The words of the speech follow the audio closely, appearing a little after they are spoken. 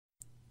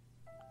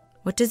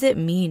What does it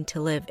mean to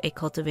live a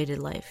cultivated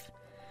life?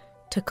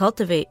 To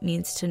cultivate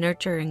means to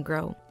nurture and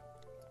grow.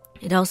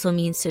 It also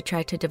means to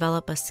try to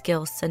develop a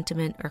skill,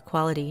 sentiment, or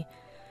quality.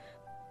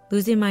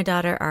 Losing my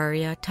daughter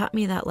Aria taught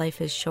me that life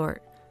is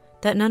short,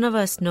 that none of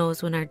us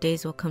knows when our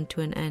days will come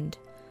to an end.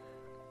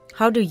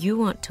 How do you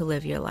want to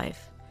live your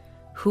life?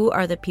 Who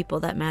are the people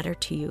that matter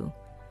to you?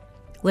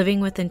 Living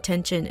with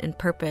intention and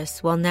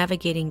purpose while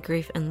navigating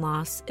grief and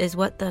loss is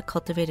what the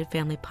Cultivated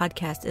Family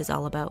podcast is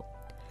all about.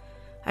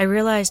 I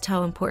realized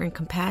how important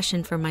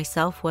compassion for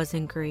myself was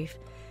in grief,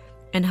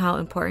 and how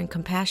important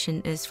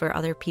compassion is for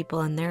other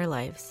people in their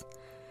lives.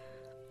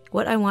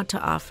 What I want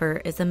to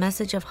offer is a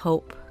message of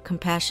hope,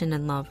 compassion,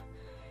 and love.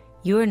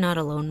 You are not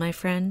alone, my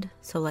friend,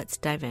 so let's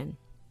dive in.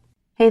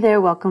 Hey there,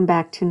 welcome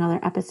back to another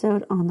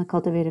episode on the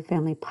Cultivated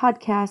Family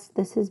podcast.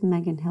 This is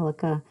Megan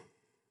Hillica.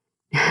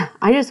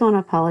 I just want to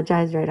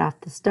apologize right off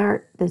the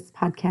start. This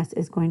podcast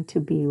is going to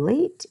be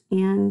late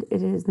and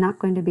it is not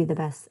going to be the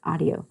best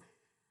audio.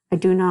 I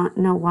do not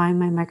know why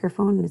my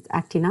microphone is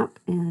acting up,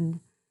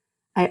 and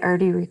I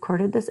already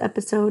recorded this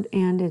episode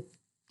and it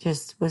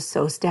just was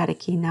so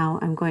staticky. Now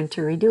I'm going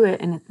to redo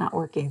it and it's not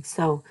working.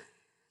 So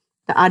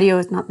the audio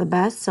is not the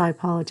best, so I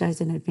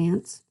apologize in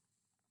advance.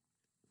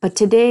 But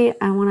today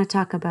I want to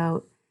talk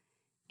about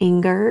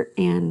anger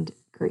and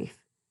grief,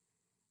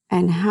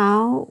 and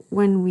how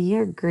when we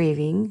are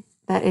grieving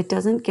that it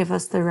doesn't give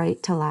us the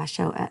right to lash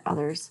out at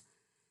others.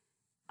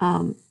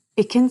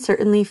 It can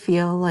certainly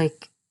feel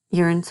like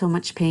you're in so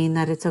much pain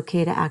that it's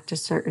okay to act a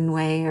certain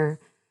way, or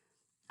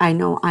I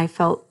know I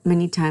felt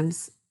many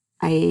times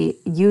I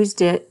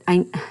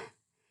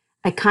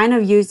kind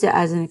of used it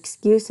as an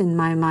excuse in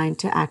my mind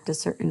to act a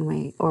certain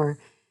way, or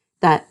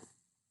that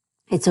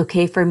it's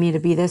okay for me to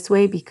be this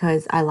way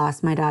because I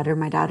lost my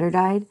daughter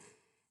died.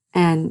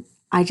 And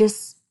I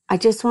just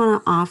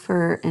want to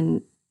offer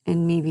and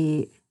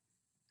maybe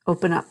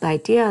open up the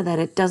idea that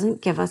it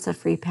doesn't give us a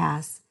free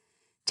pass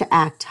to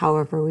act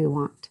however we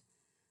want.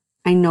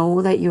 I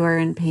know that you are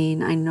in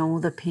pain. I know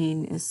the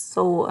pain is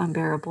so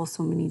unbearable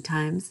so many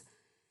times.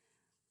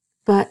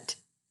 But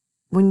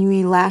when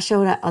we lash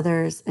out at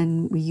others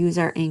and we use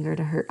our anger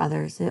to hurt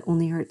others, it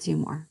only hurts you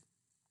more.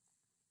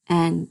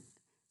 And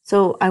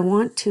so I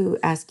want to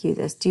ask you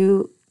this.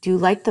 Do you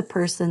like the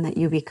person that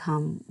you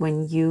become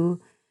when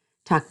you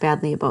talk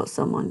badly about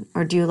someone?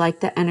 Or do you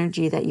like the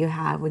energy that you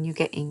have when you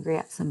get angry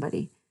at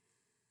somebody?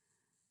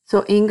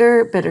 So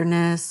anger,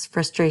 bitterness,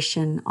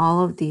 frustration,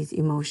 all of these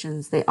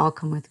emotions, they all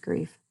come with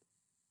grief.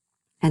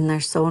 And they're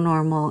so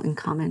normal and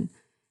common.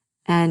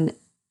 And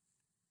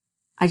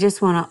I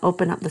just want to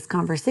open up this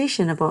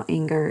conversation about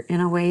anger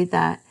in a way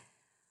that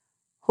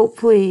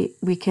hopefully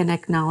we can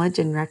acknowledge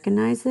and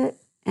recognize it,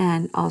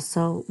 and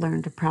also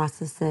learn to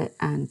process it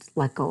and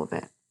let go of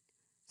it.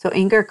 So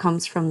anger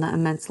comes from the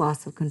immense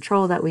loss of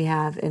control that we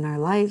have in our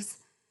lives.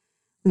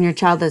 When your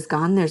child is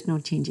gone, there's no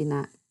changing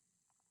that.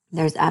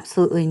 There's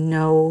absolutely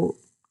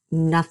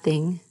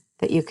nothing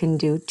that you can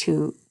do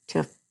to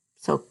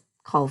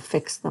so-called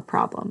fix the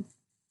problem.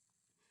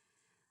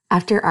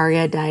 After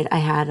Aria died, I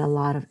had a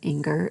lot of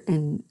anger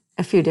in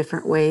a few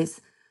different ways.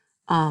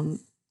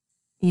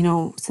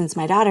 Since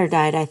my daughter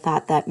died, I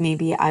thought that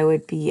maybe I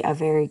would be a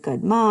very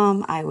good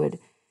mom. I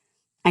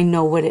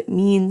know what it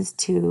means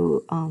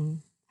to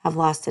have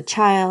lost a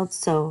child.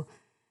 So,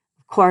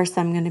 of course,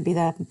 I'm going to be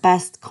the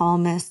best,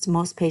 calmest,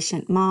 most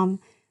patient mom.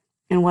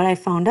 And what I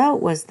found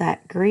out was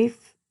that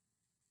grief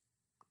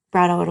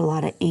brought out a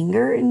lot of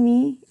anger in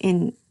me,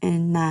 in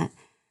that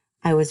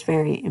I was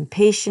very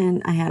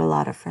impatient. I had a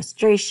lot of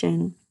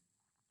frustration.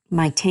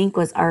 My tank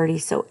was already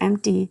so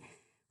empty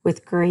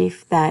with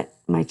grief that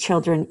my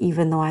children,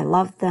 even though I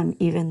loved them,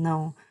 even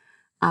though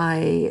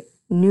I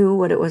knew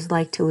what it was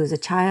like to lose a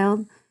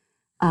child,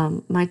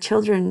 my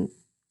children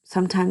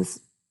sometimes,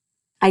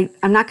 I'm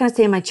not going to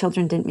say my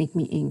children didn't make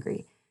me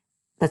angry.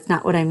 That's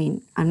not what I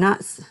mean.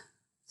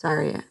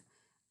 Sorry.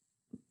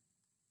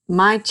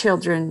 My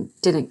children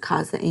didn't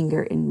cause the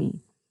anger in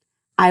me.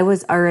 I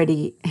was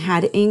already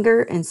had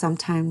anger, and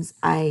sometimes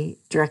I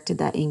directed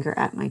that anger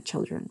at my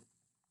children.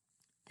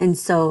 And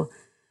so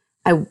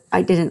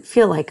I didn't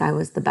feel like I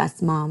was the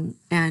best mom,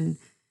 and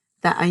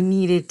that I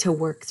needed to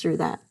work through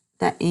that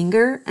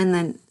anger. And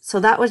then, so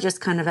that was just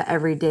kind of an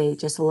everyday,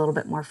 just a little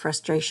bit more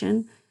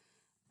frustration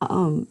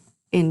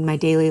in my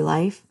daily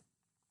life.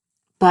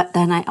 But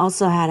then I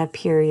also had a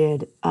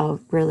period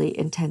of really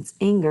intense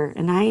anger,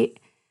 and I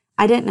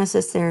didn't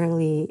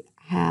necessarily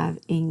have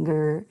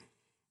anger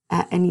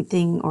at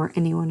anything or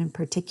anyone in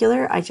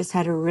particular. I just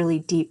had a really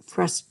deep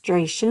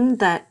frustration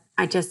that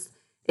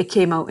it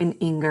came out in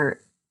anger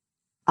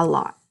a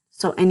lot.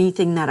 So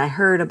anything that I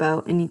heard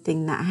about,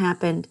 anything that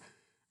happened,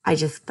 I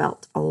just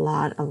felt a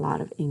lot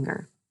of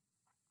anger.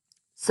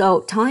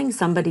 So telling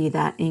somebody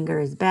that anger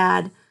is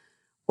bad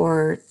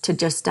or to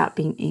just stop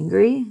being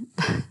angry,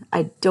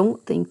 I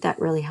don't think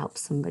that really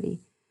helps somebody,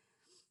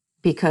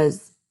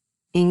 because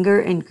anger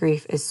and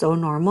grief is so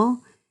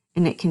normal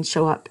and it can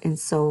show up in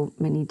so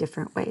many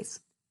different ways.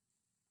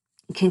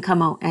 It can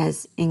come out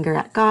as anger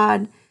at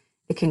God.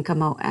 It can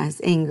come out as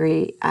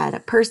angry at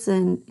a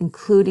person,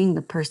 including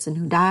the person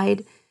who died.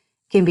 It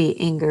can be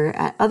anger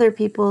at other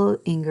people,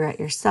 anger at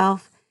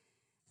yourself,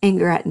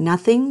 anger at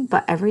nothing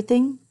but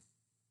everything.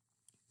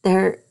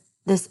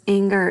 This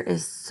anger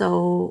is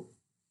so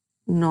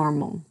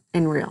normal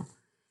and real.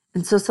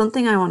 And so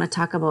something I want to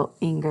talk about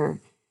anger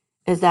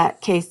is that,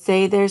 okay,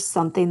 say there's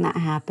something that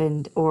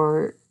happened,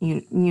 or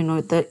you know,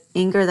 the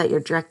anger that you're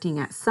directing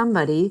at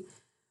somebody,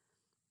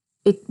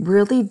 it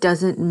really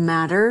doesn't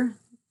matter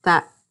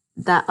that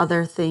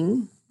other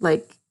thing,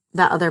 like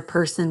that other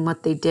person,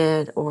 what they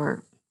did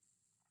or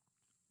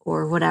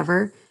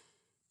whatever.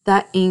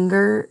 That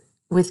anger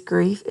with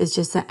grief is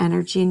just the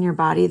energy in your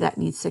body that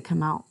needs to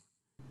come out.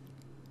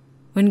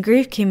 When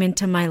grief came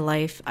into my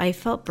life, I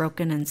felt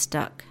broken and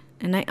stuck,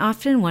 and I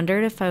often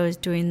wondered if I was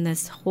doing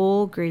this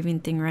whole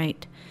grieving thing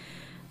right.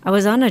 I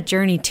was on a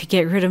journey to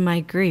get rid of my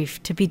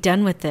grief, to be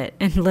done with it,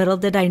 and little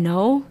did I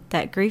know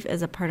that grief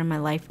is a part of my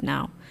life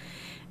now,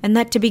 and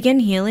that to begin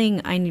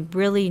healing, I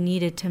really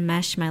needed to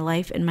mesh my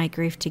life and my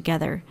grief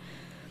together.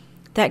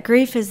 That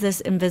grief is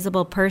this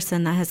invisible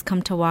person that has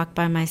come to walk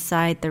by my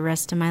side the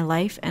rest of my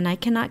life, and I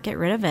cannot get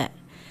rid of it.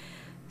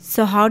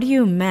 So how do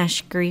you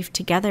mesh grief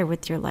together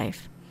with your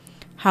life?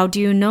 How do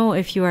you know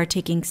if you are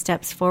taking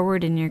steps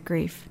forward in your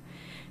grief?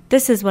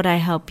 This is what I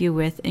help you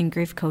with in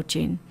grief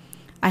coaching.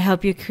 I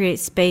help you create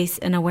space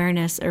and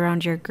awareness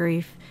around your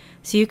grief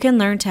so you can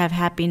learn to have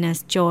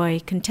happiness,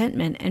 joy,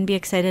 contentment, and be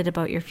excited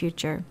about your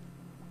future.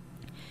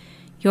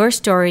 Your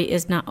story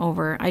is not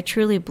over. I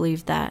truly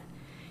believe that.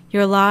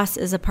 Your loss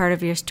is a part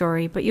of your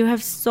story, but you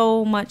have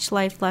so much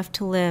life left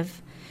to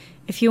live.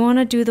 If you want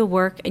to do the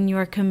work and you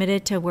are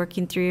committed to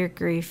working through your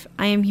grief,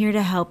 I am here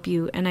to help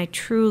you, and I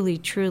truly,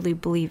 truly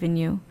believe in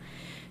you.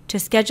 To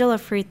schedule a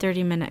free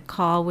 30-minute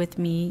call with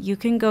me, you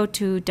can go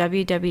to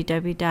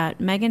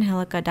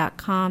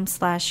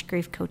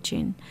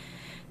www.meganhillica.com/griefcoaching.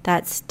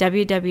 That's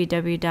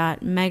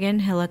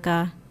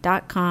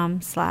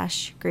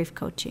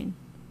www.meganhillica.com/griefcoaching.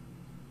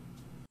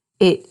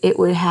 It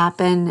would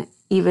happen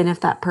even if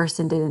that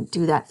person didn't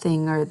do that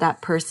thing, or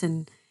that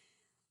person,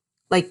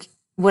 like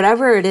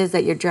whatever it is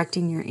that you're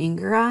directing your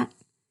anger at,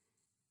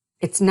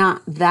 it's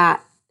not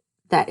that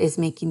is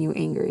making you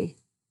angry.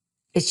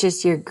 It's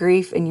just your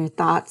grief and your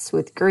thoughts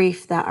with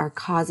grief that are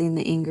causing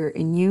the anger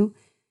in you.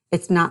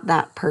 It's not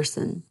that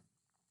person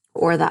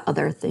or that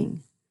other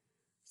thing.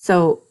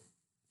 So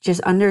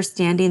just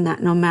understanding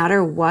that no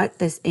matter what,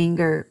 this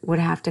anger would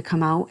have to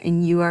come out,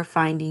 and you are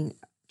trying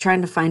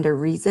to find a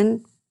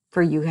reason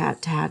for you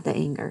to have the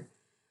anger.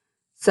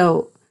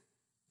 So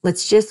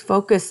let's just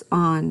focus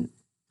on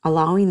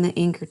allowing the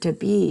anger to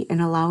be,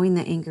 and allowing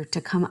the anger to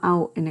come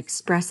out and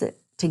express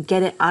it, to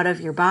get it out of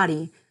your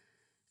body.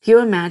 If you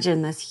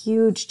imagine this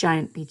huge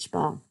giant beach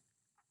ball,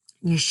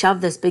 you shove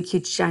this big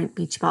huge giant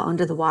beach ball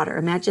under the water.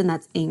 Imagine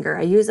that's anger.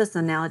 I use this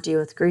analogy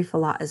with grief a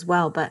lot as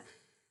well, but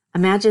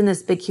imagine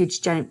this big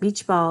huge giant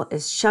beach ball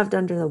is shoved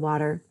under the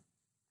water,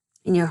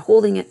 and you're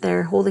holding it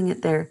there,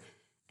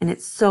 and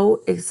it's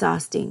so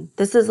exhausting.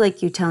 This is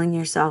like you telling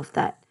yourself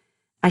that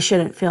I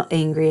shouldn't feel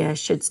angry. I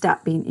should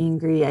stop being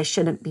angry. I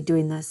shouldn't be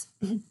doing this.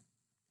 And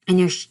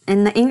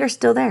the anger's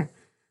still there.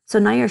 So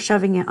now you're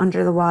shoving it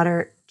under the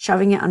water,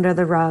 shoving it under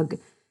the rug,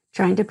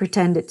 trying to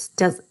pretend it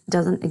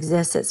doesn't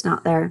exist. It's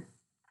not there.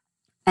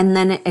 And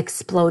then it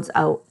explodes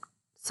out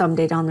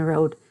someday down the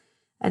road.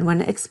 And when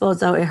it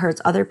explodes out, it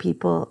hurts other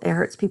people. It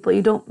hurts people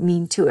you don't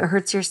mean to. It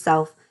hurts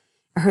yourself.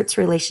 It hurts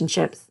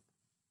relationships.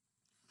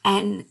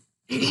 And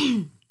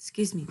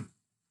excuse me.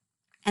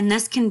 And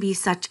this can be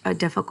such a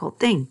difficult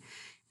thing.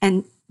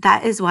 And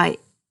that is why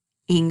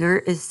anger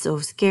is so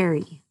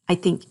scary. I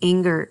think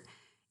anger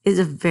is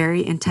a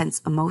very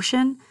intense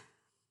emotion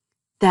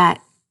that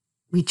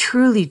we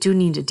truly do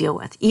need to deal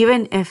with,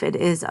 even if it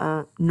is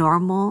a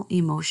normal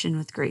emotion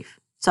with grief.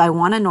 So I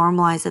want to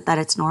normalize it, that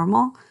it's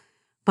normal,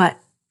 but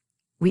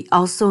we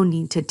also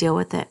need to deal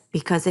with it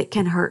because it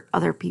can hurt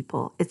other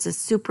people. It's a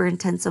super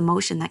intense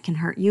emotion that can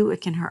hurt you.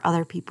 It can hurt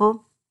other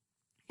people.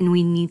 And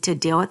we need to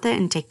deal with it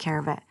and take care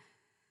of it.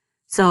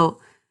 So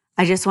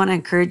I just want to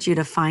encourage you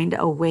to find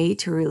a way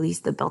to release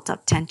the built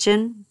up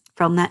tension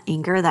from that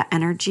anger, that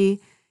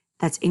energy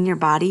that's in your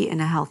body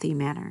in a healthy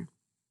manner.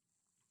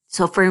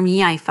 So for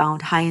me, I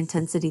found high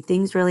intensity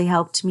things really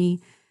helped me.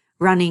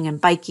 Running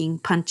and biking,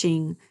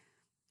 punching.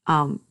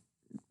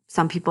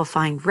 Some people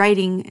find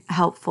writing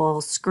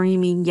helpful,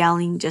 screaming,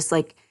 yelling, just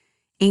like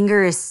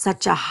anger is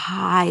such a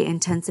high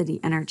intensity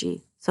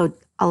energy. So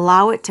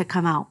allow it to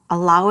come out,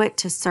 allow it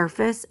to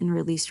surface and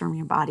release from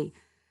your body.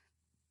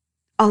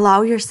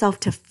 Allow yourself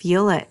to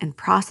feel it and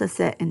process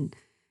it and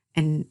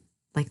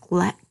like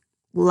let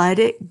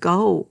it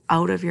go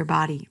out of your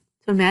body.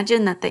 So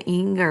imagine that the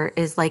anger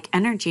is like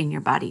energy in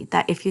your body,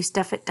 that if you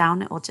stuff it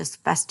down, it will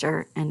just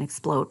fester and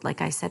explode, like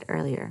I said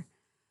earlier.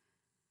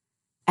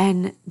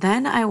 And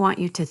then I want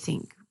you to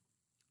think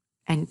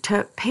and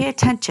to pay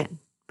attention,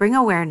 bring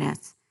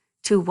awareness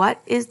to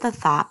what is the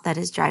thought that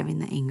is driving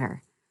the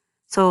anger.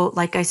 So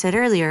like I said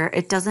earlier,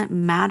 it doesn't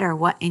matter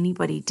what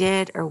anybody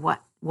did or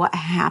what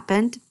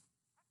happened.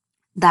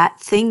 That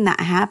thing that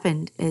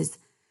happened is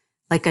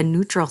like a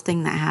neutral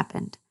thing that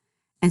happened.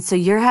 And so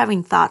you're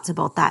having thoughts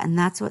about that, and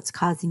that's what's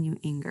causing you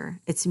anger.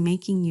 It's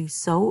making you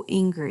so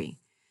angry.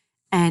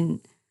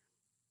 And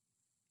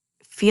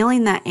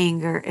feeling that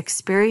anger,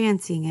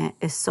 experiencing it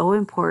is so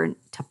important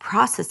to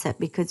process it,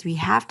 because we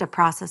have to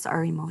process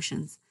our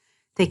emotions.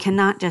 They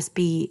cannot just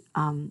be,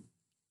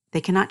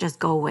 they cannot just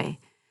go away.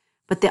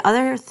 But the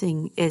other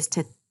thing is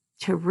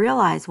to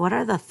realize, what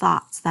are the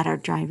thoughts that are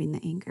driving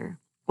the anger?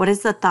 What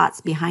is the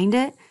thoughts behind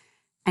it?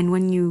 And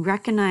when you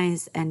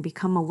recognize and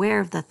become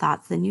aware of the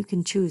thoughts, then you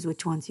can choose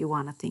which ones you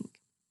want to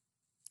think.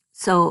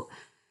 So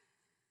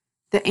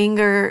the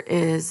anger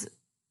is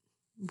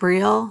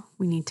real.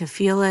 We need to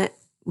feel it.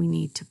 We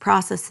need to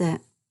process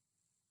it.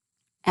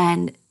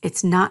 And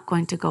it's not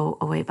going to go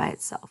away by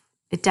itself.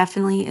 It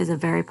definitely is a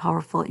very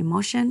powerful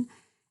emotion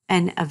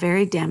and a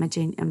very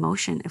damaging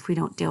emotion if we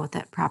don't deal with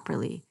it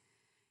properly.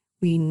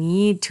 We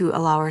need to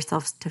allow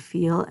ourselves to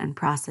feel and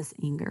process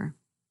anger.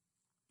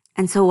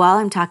 And so while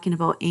I'm talking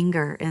about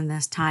anger in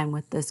this time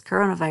with this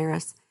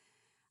coronavirus,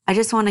 I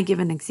just want to give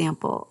an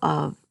example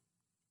of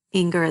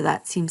anger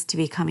that seems to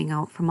be coming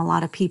out from a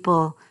lot of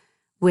people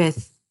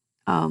with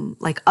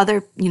like other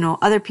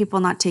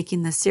people not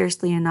taking this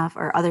seriously enough,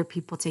 or other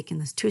people taking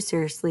this too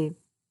seriously.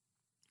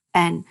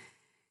 And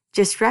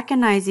just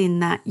recognizing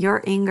that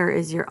your anger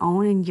is your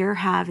own, and you're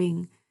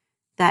having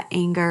that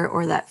anger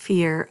or that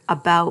fear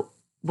about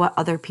what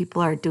other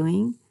people are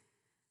doing,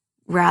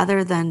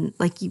 rather than,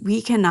 like,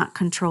 we cannot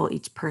control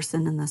each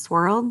person in this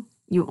world.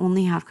 You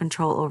only have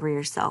control over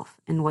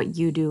yourself and what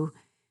you do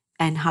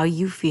and how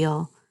you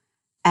feel.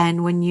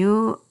 And when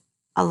you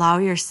allow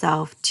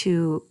yourself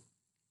to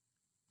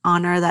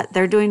honor that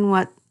they're doing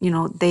what,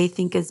 they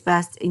think is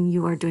best, and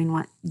you are doing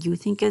what you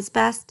think is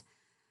best,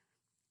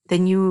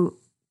 then you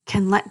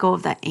can let go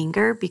of that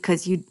anger,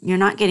 because you're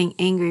not getting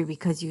angry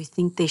because you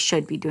think they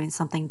should be doing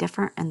something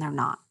different and they're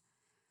not.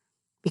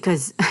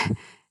 Because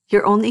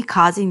you're only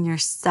causing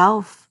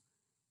yourself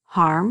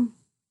harm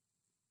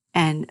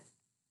and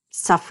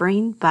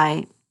suffering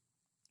by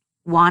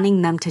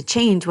wanting them to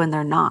change when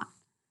they're not,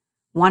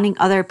 wanting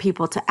other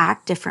people to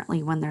act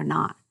differently when they're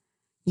not.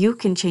 You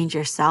can change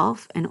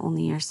yourself and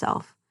only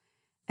yourself.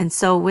 And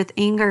so with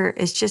anger,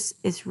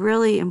 it's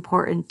really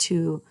important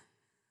to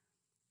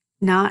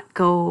not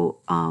go,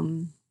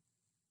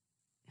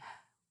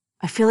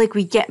 I feel like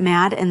we get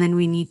mad and then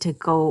we need to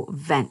go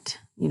vent.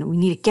 We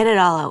need to get it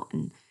all out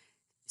and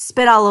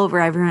spit all over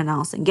everyone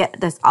else and get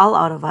this all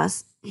out of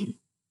us,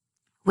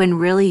 when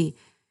really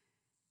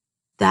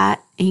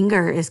that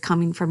anger is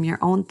coming from your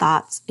own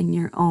thoughts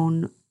and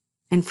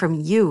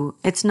from you.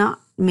 It's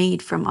not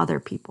made from other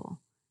people.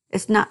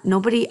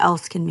 Nobody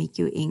else can make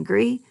you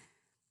angry.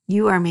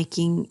 You are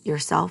making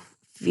yourself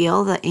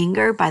feel the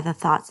anger by the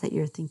thoughts that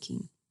you're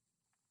thinking.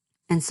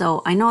 And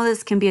so I know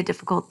this can be a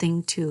difficult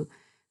thing to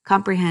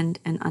comprehend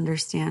and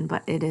understand,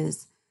 but it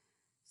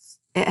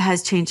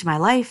has changed my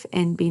life,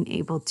 and being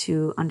able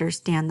to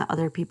understand that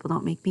other people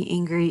don't make me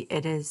angry.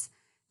 It is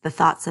the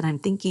thoughts that I'm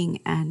thinking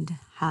and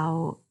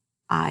how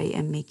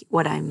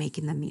what I'm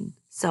making them mean.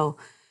 So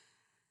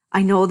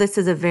I know this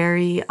is a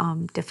very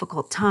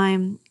difficult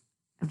time,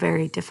 a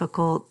very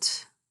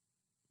difficult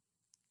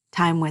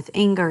time with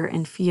anger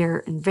and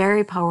fear and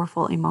very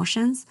powerful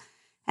emotions.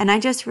 And I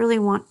just really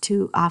want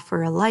to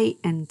offer a light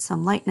and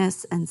some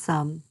lightness and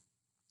some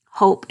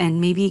hope, and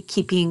maybe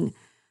keeping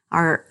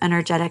our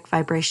energetic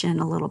vibration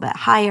a little bit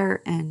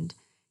higher, and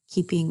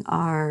keeping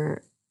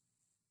our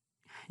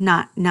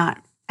not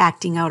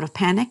acting out of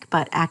panic,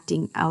 but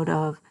acting out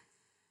of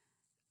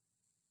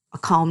a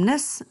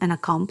calmness and a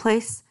calm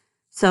place.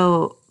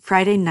 So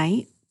Friday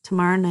night,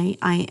 tomorrow night,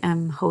 I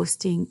am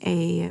hosting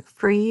a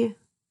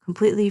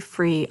completely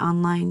free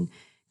online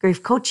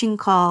grief coaching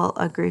call,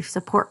 a grief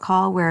support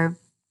call, where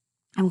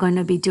I'm going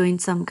to be doing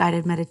some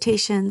guided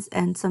meditations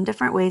and some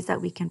different ways that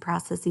we can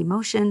process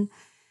emotion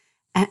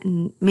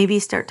and maybe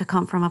start to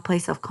come from a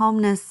place of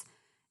calmness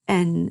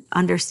and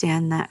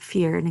understand that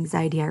fear and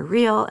anxiety are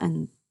real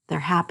and they're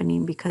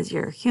happening because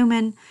you're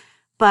human,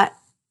 but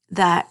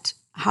that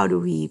how do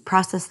we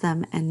process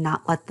them and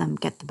not let them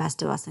get the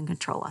best of us and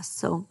control us.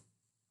 So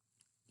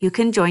you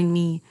can join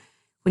me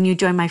when you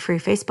join my free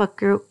Facebook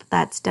group.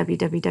 That's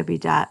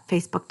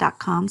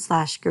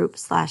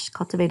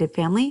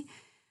www.facebook.com/group/cultivatedfamily.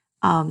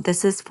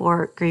 This is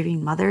for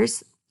grieving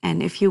mothers.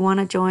 And if you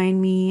want to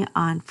join me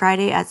on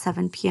Friday at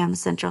 7 p.m.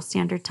 Central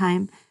Standard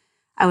Time,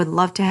 I would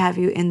love to have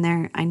you in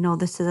there. I know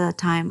this is a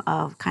time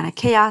of kind of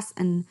chaos,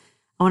 and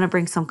I want to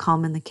bring some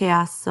calm in the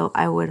chaos. So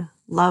I would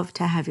love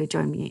to have you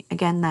join me.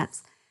 Again,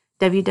 that's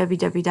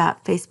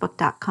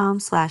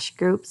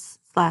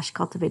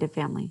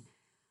www.facebook.com/groups/cultivatedfamily.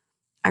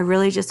 I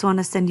really just want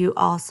to send you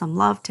all some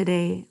love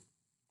today,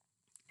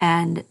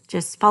 and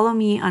just follow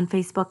me on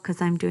Facebook,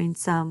 because I'm doing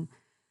some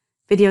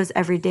videos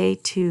every day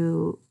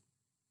to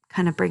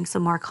kind of bring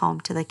some more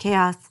calm to the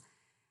chaos.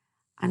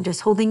 I'm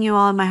just holding you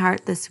all in my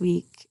heart this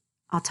week.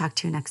 I'll talk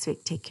to you next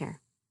week. Take care.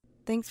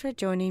 Thanks for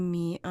joining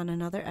me on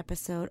another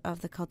episode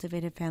of the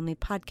Cultivated Family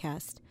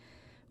podcast,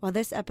 While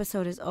this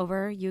episode is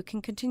over, you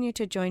can continue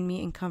to join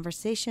me in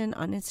conversation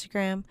on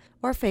Instagram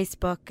or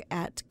Facebook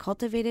at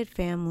Cultivated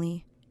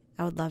Family.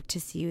 I would love to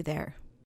see you there.